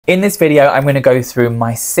In this video, I'm going to go through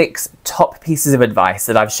my 6 top pieces of advice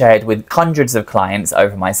that I've shared with hundreds of clients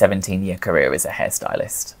over my 17-year career as a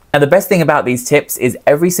hairstylist. Now, the best thing about these tips is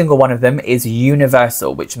every single one of them is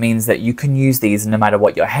universal, which means that you can use these no matter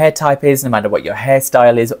what your hair type is, no matter what your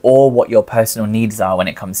hairstyle is, or what your personal needs are when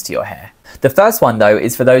it comes to your hair. The first one, though,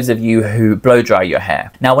 is for those of you who blow dry your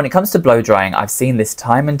hair. Now, when it comes to blow drying, I've seen this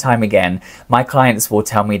time and time again. My clients will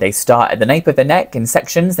tell me they start at the nape of the neck in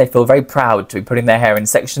sections. They feel very proud to be putting their hair in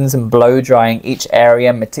sections and blow drying each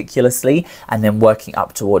area meticulously and then working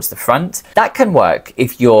up towards the front. That can work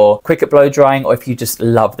if you're quick at blow drying or if you just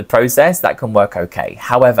love the process. That can work okay.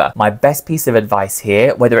 However, my best piece of advice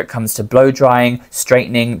here, whether it comes to blow drying,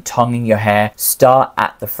 straightening, tonging your hair, start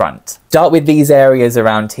at the front. Start with these areas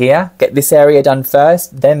around here. Get this area done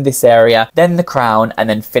first, then this area, then the crown, and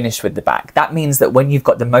then finish with the back. That means that when you've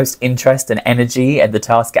got the most interest and energy at the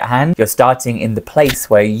task at hand, you're starting in the place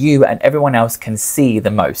where you and everyone else can see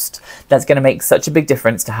the most. That's going to make such a big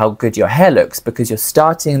difference to how good your hair looks because you're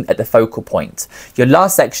starting at the focal point. Your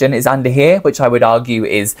last section is under here, which I would argue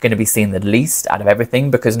is going to be seen the least out of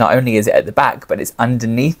everything because not only is it at the back, but it's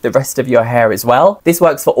underneath the rest of your hair as well. This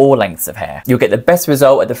works for all lengths of hair. You'll get the best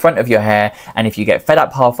result at the front of your hair, and if you get fed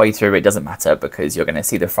up halfway through, it doesn't matter because you're going to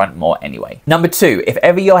see the front more anyway. Number 2, if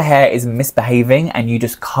ever your hair is misbehaving and you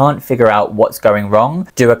just can't figure out what's going wrong,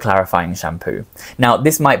 do a clarifying shampoo. Now,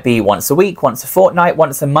 this might be once a week, once a fortnight,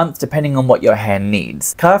 once a month, depending on what your hair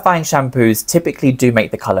needs. Clarifying shampoos typically do make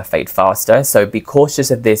the color fade faster, so be cautious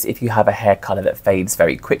of this if you have a hair color that fades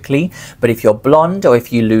very quickly. But if you're blonde or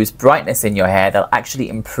if you lose brightness in your hair, they'll actually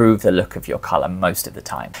improve the look of your color most of the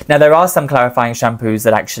time. Now, there are some clarifying shampoos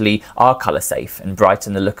that actually are color safe and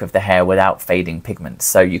brighten the look of the hair without fading pigments,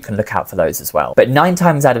 so you can look out for those as well. But 9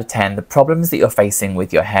 times out of 10, the problems that you're facing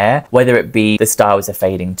with your hair, whether it be the styles are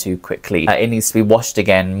fading too quickly, it needs to be washed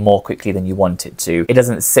again more quickly than you want it to, it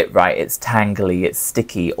doesn't sit right, it's tangly, it's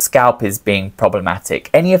sticky, scalp is being problematic,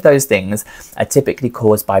 any of those things are typically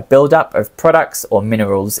caused by buildup of products or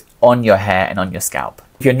minerals on your hair and on your scalp.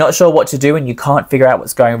 If you're not sure what to do and you can't figure out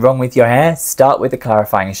what's going wrong with your hair, start with a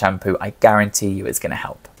clarifying shampoo. I guarantee you it's going to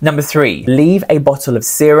help. Number 3, leave a bottle of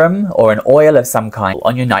serum or an oil of some kind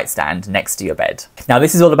on your nightstand next to your bed. Now,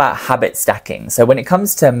 this is all about habit stacking. So when it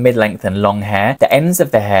comes to mid-length and long hair, the ends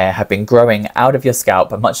of the hair have been growing out of your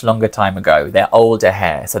scalp a much longer time ago. They're older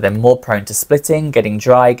hair, so they're more prone to splitting, getting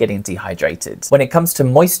dry, getting dehydrated. When it comes to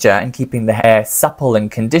moisture and keeping the hair supple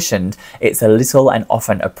and conditioned, it's a little and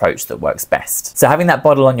often approach that works best. So having that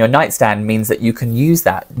bottle on your nightstand means that you can use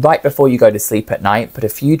that right before you go to sleep at night, put a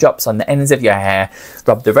few drops on the ends of your hair,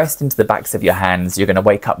 rub the rest into the backs of your hands. You're going to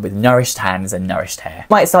wake up with nourished hands and nourished hair.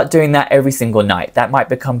 You might start doing that every single night. That might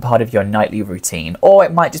become part of your nightly routine, or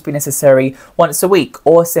it might just be necessary once a week,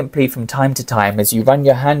 or simply from time to time as you run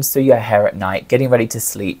your hands through your hair at night, getting ready to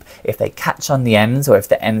sleep. If they catch on the ends or if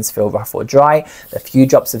the ends feel rough or dry, a few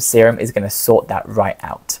drops of serum is going to sort that right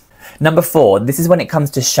out. Number 4, this is when it comes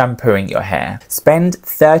to shampooing your hair. Spend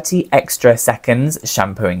 30 extra seconds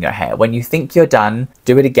shampooing your hair. When you think you're done,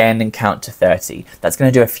 do it again and count to 30. That's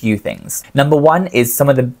going to do a few things. Number 1 is some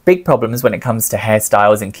of the big problems when it comes to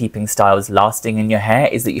hairstyles and keeping styles lasting in your hair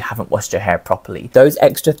is that you haven't washed your hair properly. Those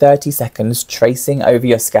extra 30 seconds tracing over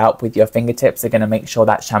your scalp with your fingertips are going to make sure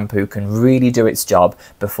that shampoo can really do its job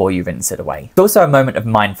before you rinse it away. It's also a moment of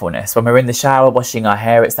mindfulness. When we're in the shower washing our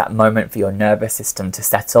hair, it's that moment for your nervous system to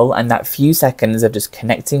settle, and that few seconds of just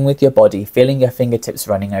connecting with your body, feeling your fingertips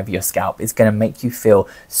running over your scalp is going to make you feel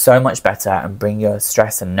so much better and bring your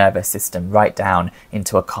stress and nervous system right down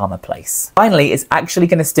into a calmer place. Finally, it's actually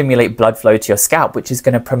going to stimulate blood flow to your scalp, which is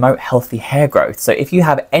going to promote healthy hair growth. So if you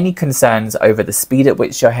have any concerns over the speed at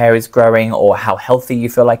which your hair is growing or how healthy you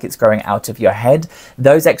feel like it's growing out of your head,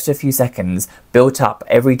 those extra few seconds built up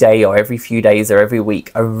every day or every few days or every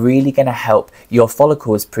week are really going to help your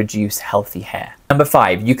follicles produce healthy hair. Number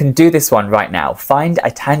 5, you can do this one right now. Find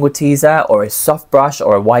a tangle teaser or a soft brush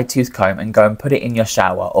or a wide tooth comb and go and put it in your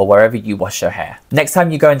shower or wherever you wash your hair. Next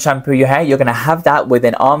time you go and shampoo your hair, you're going to have that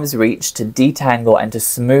within arm's reach to detangle and to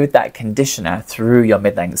smooth that conditioner through your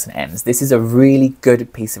mid-lengths and ends. This is a really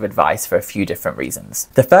good piece of advice for a few different reasons.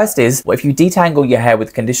 The first is, if you detangle your hair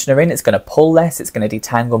with conditioner in, it's going to pull less, it's going to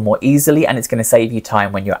detangle more easily, and it's going to save you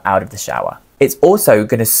time when you're out of the shower. It's also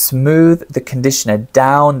going to smooth the conditioner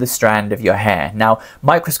down the strand of your hair. Now,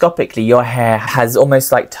 microscopically, your hair has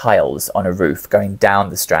almost like tiles on a roof going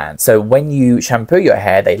down the strand. So when you shampoo your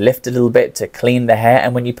hair, they lift a little bit to clean the hair,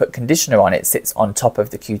 and when you put conditioner on, it sits on top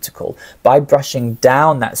of the cuticle. By brushing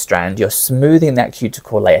down that strand, you're smoothing that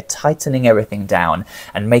cuticle layer, tightening everything down,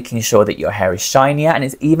 and making sure that your hair is shinier, and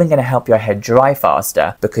it's even going to help your hair dry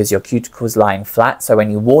faster because your cuticle is lying flat, so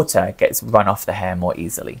any water gets run off the hair more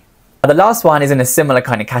easily. The last one is in a similar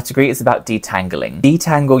kind of category. It's about detangling.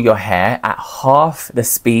 Detangle your hair at half the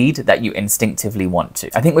speed that you instinctively want to.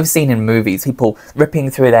 I think we've seen in movies people ripping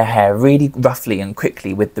through their hair really roughly and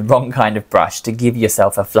quickly with the wrong kind of brush to give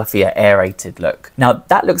yourself a fluffier, aerated look. Now,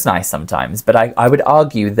 that looks nice sometimes, but I would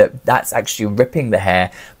argue that that's actually ripping the hair,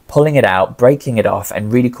 pulling it out, breaking it off,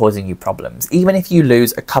 and really causing you problems. Even if you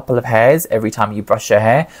lose a couple of hairs every time you brush your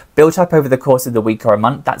hair, built up over the course of the week or a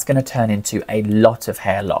month, that's going to turn into a lot of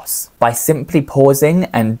hair loss. By simply pausing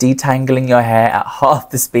and detangling your hair at half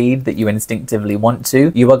the speed that you instinctively want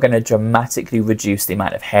to, you are going to dramatically reduce the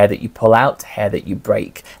amount of hair that you pull out, hair that you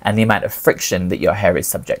break, and the amount of friction that your hair is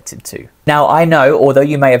subjected to. Now, I know, although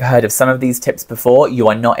you may have heard of some of these tips before, you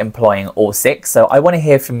are not employing all 6, so I want to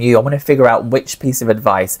hear from you. I want to figure out which piece of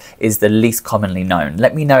advice is the least commonly known.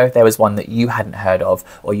 Let me know if there was one that you hadn't heard of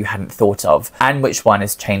or you hadn't thought of, and which one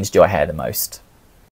has changed your hair the most.